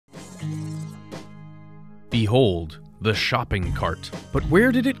Behold, the shopping cart. But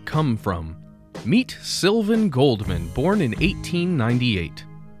where did it come from? Meet Sylvan Goldman, born in 1898.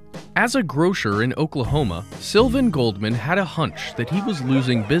 As a grocer in Oklahoma, Sylvan Goldman had a hunch that he was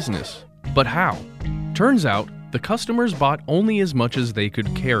losing business. But how? Turns out, the customers bought only as much as they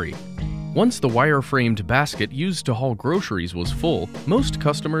could carry. Once the wire-framed basket used to haul groceries was full, most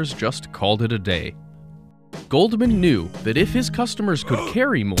customers just called it a day. Goldman knew that if his customers could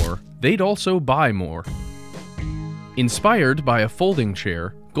carry more, they'd also buy more. Inspired by a folding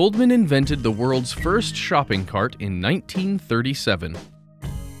chair, Goldman invented the world's first shopping cart in 1937.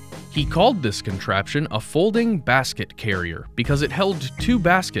 He called this contraption a folding basket carrier because it held two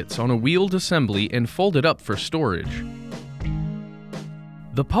baskets on a wheeled assembly and folded up for storage.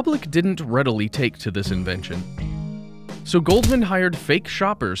 The public didn't readily take to this invention, so Goldman hired fake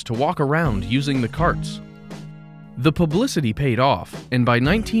shoppers to walk around using the carts. The publicity paid off, and by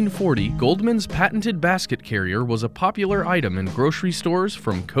 1940, Goldman's patented basket carrier was a popular item in grocery stores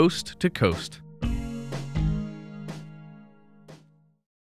from coast to coast.